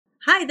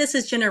Hi, this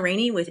is Gina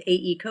Rainey with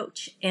AE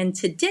Coach, and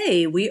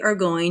today we are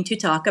going to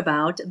talk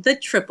about the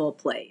triple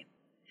play.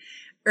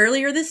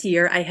 Earlier this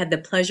year, I had the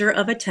pleasure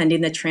of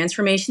attending the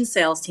Transformation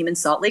Sales Team in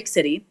Salt Lake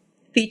City,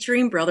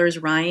 featuring brothers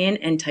Ryan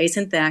and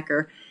Tyson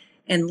Thacker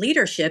and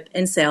leadership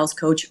and sales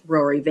coach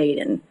Rory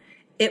Vaden.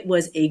 It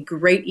was a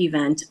great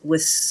event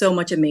with so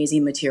much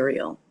amazing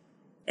material.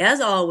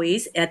 As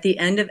always, at the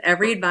end of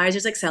every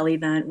Advisors Excel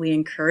event, we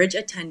encourage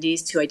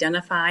attendees to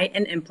identify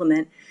and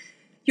implement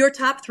your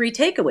top 3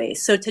 takeaways.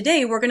 So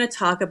today we're going to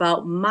talk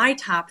about my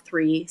top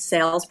 3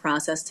 sales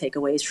process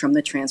takeaways from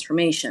the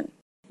transformation.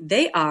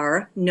 They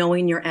are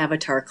knowing your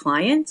avatar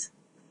client,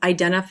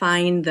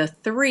 identifying the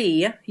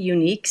 3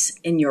 uniques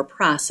in your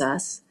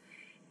process,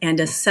 and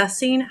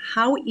assessing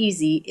how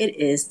easy it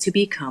is to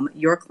become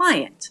your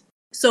client.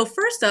 So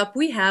first up,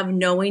 we have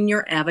knowing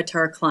your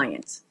avatar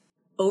client.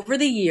 Over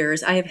the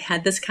years, I have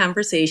had this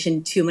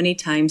conversation too many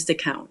times to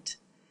count.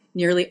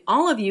 Nearly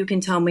all of you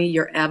can tell me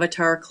your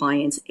avatar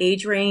client's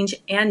age range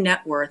and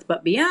net worth,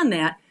 but beyond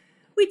that,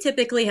 we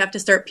typically have to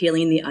start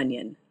peeling the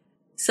onion.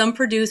 Some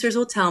producers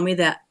will tell me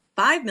that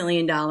 $5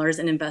 million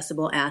in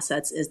investable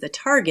assets is the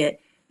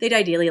target they'd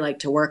ideally like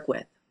to work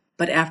with.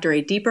 But after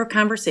a deeper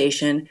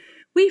conversation,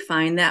 we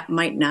find that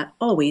might not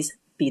always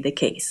be the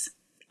case.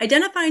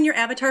 Identifying your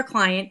avatar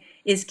client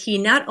is key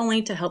not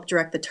only to help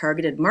direct the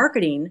targeted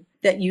marketing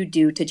that you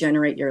do to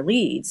generate your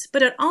leads,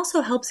 but it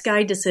also helps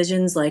guide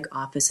decisions like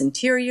office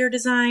interior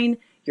design,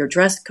 your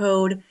dress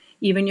code,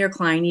 even your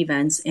client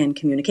events and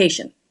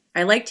communication.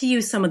 I like to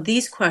use some of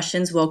these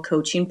questions while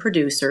coaching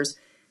producers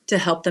to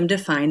help them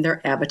define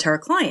their avatar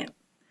client.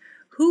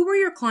 Who were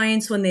your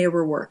clients when they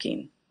were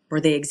working?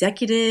 Were they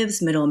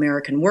executives, middle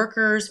American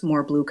workers,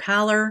 more blue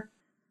collar?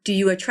 Do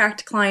you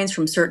attract clients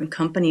from certain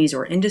companies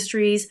or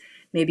industries?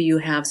 Maybe you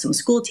have some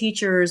school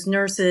teachers,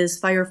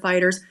 nurses,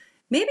 firefighters.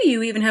 Maybe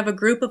you even have a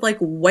group of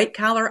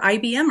white-collar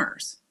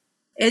IBMers.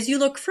 As you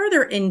look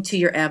further into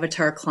your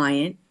avatar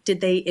client,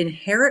 did they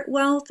inherit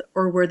wealth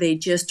or were they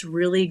just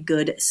really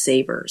good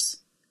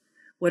savers?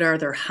 What are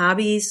their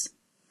hobbies?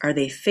 Are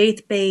they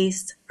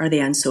faith-based? Are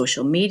they on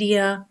social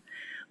media?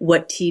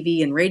 What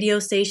TV and radio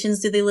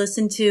stations do they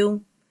listen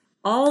to?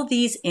 All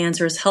these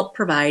answers help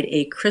provide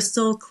a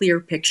crystal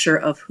clear picture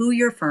of who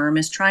your firm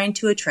is trying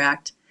to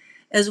attract,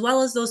 as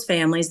well as those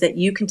families that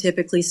you can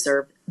typically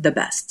serve the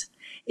best.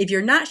 If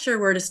you're not sure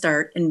where to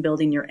start in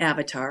building your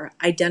avatar,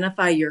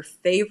 identify your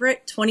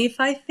favorite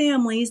 25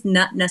 families,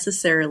 not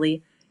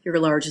necessarily your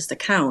largest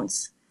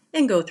accounts,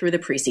 and go through the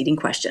preceding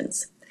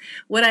questions.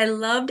 What I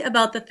loved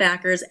about the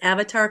Thackers'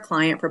 avatar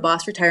client for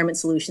Boss Retirement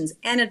Solutions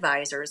and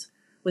Advisors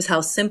was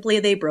how simply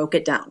they broke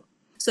it down.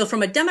 So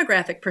from a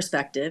demographic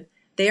perspective,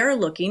 they are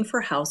looking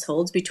for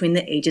households between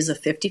the ages of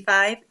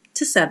 55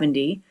 to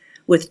 70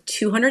 with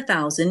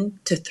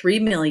 $200,000 to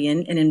 $3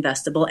 million in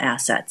investable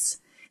assets.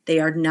 They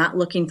are not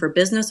looking for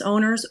business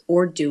owners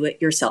or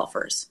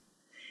do-it-yourselfers.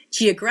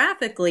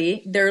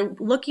 Geographically, they're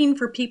looking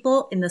for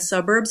people in the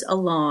suburbs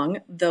along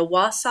the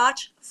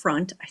Wasatch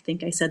Front, I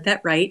think I said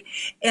that right,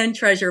 and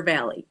Treasure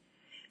Valley.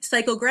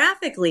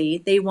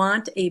 Psychographically, they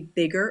want a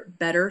bigger,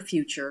 better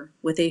future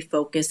with a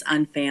focus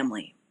on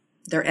family.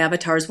 Their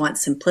avatars want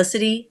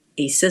simplicity,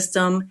 a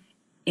system,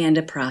 and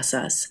a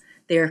process.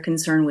 They are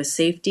concerned with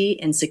safety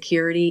and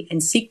security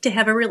and seek to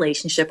have a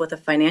relationship with a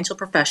financial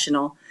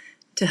professional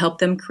to help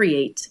them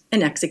create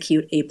and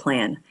execute a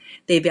plan.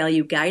 They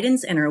value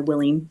guidance and are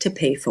willing to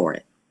pay for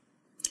it.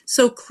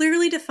 So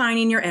clearly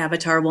defining your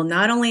avatar will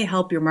not only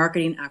help your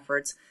marketing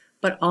efforts,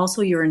 but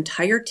also your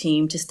entire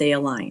team to stay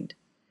aligned.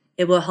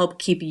 It will help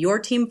keep your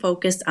team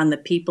focused on the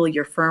people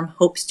your firm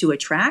hopes to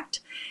attract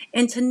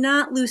and to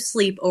not lose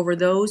sleep over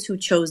those who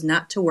chose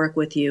not to work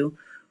with you,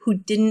 who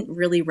didn't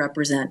really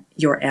represent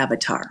your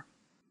avatar.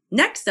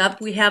 Next up,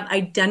 we have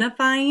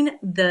identifying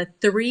the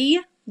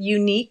 3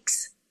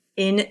 uniques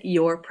in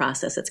your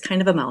process. It's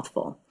kind of a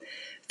mouthful.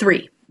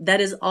 3.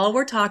 That is all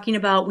we're talking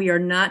about. We are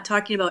not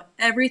talking about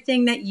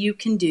everything that you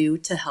can do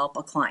to help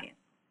a client.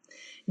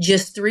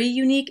 Just 3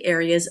 unique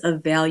areas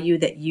of value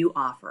that you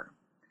offer.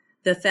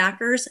 The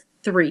Thackers'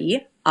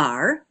 3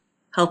 are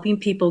helping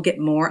people get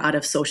more out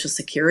of Social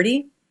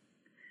Security,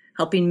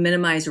 helping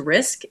minimize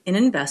risk in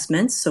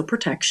investments, so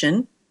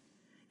protection,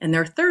 and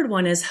their 3rd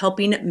one is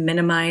helping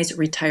minimize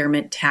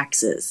retirement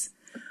taxes.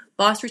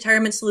 Boss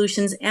Retirement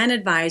Solutions and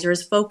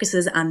Advisors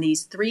focuses on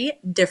these 3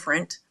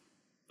 different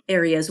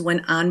areas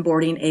when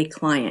onboarding a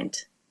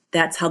client.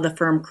 That's how the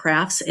firm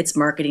crafts its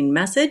marketing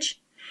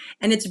message.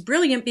 And it's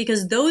brilliant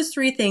because those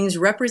 3 things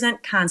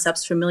represent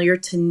concepts familiar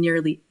to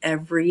nearly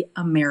every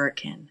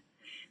American.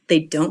 They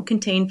don't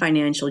contain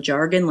financial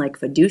jargon like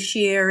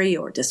fiduciary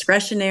or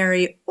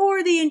discretionary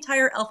or the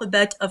entire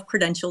alphabet of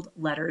credentialed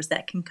letters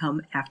that can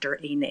come after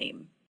a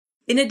name.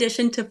 In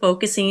addition to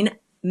focusing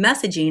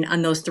messaging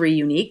on those 3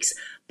 uniques,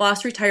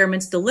 Boss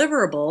Retirement's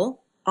deliverable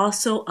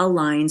also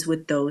aligns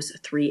with those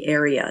 3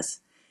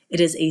 areas. It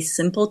is a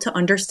simple to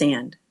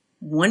understand,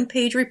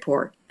 1-page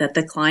report that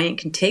the client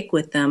can take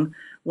with them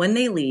when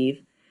they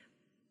leave,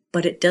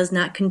 but it does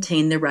not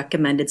contain the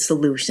recommended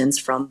solutions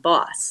from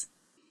Boss.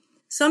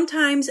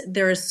 Sometimes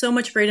there is so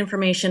much great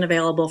information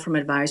available from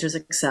Advisors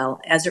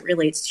Excel as it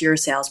relates to your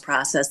sales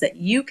process that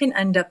you can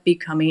end up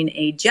becoming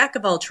a jack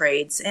of all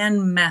trades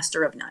and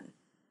master of none.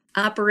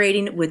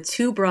 Operating with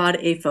too broad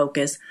a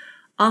focus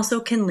also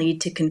can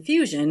lead to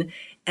confusion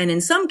and in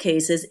some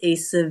cases a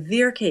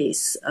severe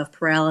case of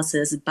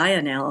paralysis by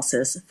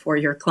analysis for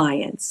your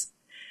clients.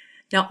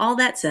 Now, all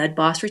that said,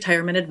 Boss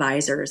Retirement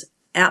Advisors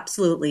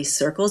absolutely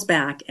circles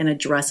back and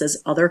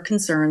addresses other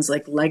concerns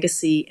like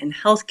legacy and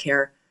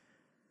healthcare,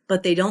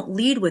 but they don't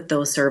lead with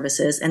those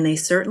services and they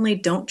certainly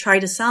don't try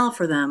to solve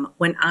for them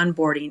when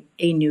onboarding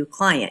a new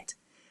client,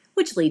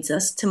 which leads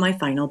us to my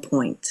final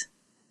point.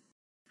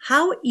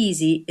 How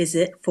easy is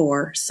it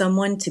for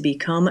someone to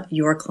become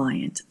your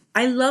client?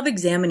 I love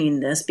examining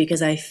this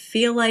because I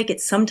feel like it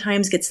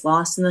sometimes gets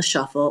lost in the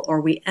shuffle or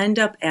we end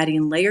up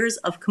adding layers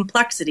of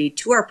complexity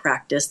to our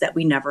practice that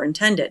we never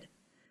intended.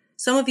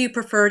 Some of you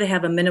prefer to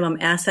have a minimum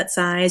asset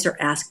size or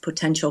ask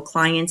potential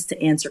clients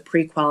to answer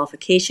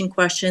pre-qualification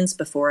questions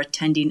before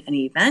attending an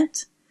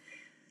event.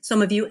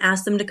 Some of you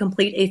ask them to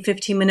complete a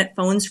 15-minute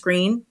phone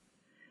screen.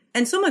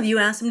 And some of you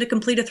ask them to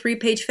complete a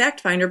 3-page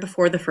fact finder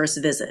before the first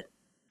visit.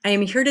 I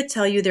am here to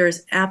tell you there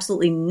is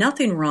absolutely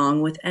nothing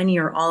wrong with any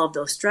or all of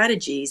those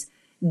strategies,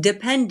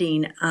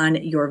 depending on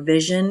your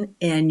vision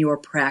and your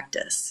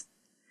practice.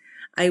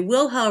 I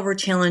will, however,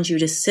 challenge you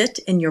to sit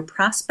in your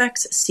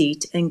prospect's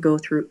seat and go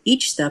through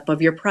each step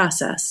of your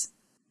process.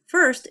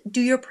 First, do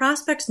your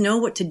prospects know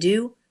what to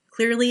do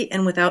clearly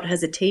and without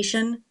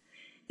hesitation?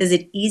 Is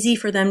it easy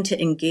for them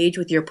to engage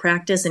with your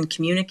practice and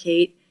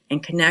communicate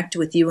and connect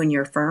with you and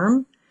your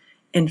firm?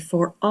 And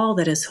for all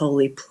that is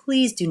holy,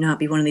 please do not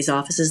be one of these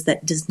offices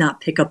that does not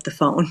pick up the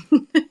phone.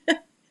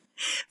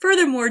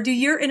 Furthermore, do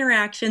your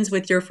interactions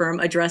with your firm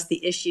address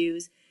the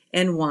issues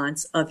and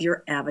wants of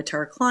your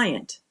avatar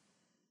client?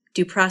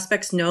 Do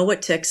prospects know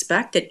what to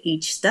expect at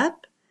each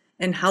step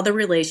and how the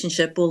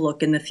relationship will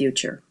look in the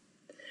future?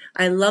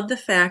 I love the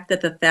fact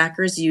that the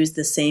Thackers use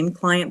the same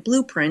client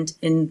blueprint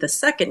in the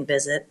second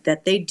visit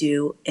that they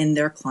do in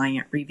their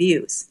client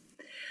reviews.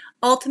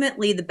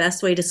 Ultimately, the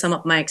best way to sum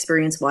up my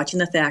experience watching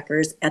the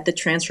Thackers at the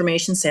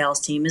Transformation Sales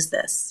Team is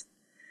this.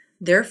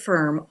 Their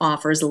firm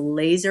offers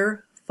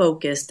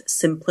laser-focused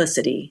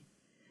simplicity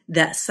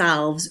that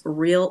solves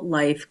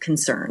real-life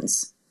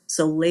concerns.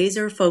 So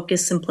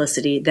laser-focused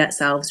simplicity that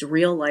solves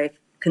real-life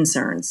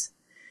concerns.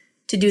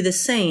 To do the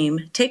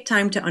same, take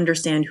time to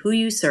understand who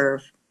you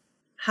serve,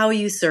 how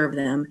you serve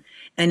them,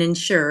 and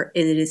ensure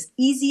it is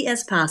easy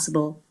as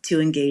possible to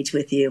engage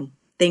with you.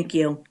 Thank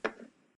you.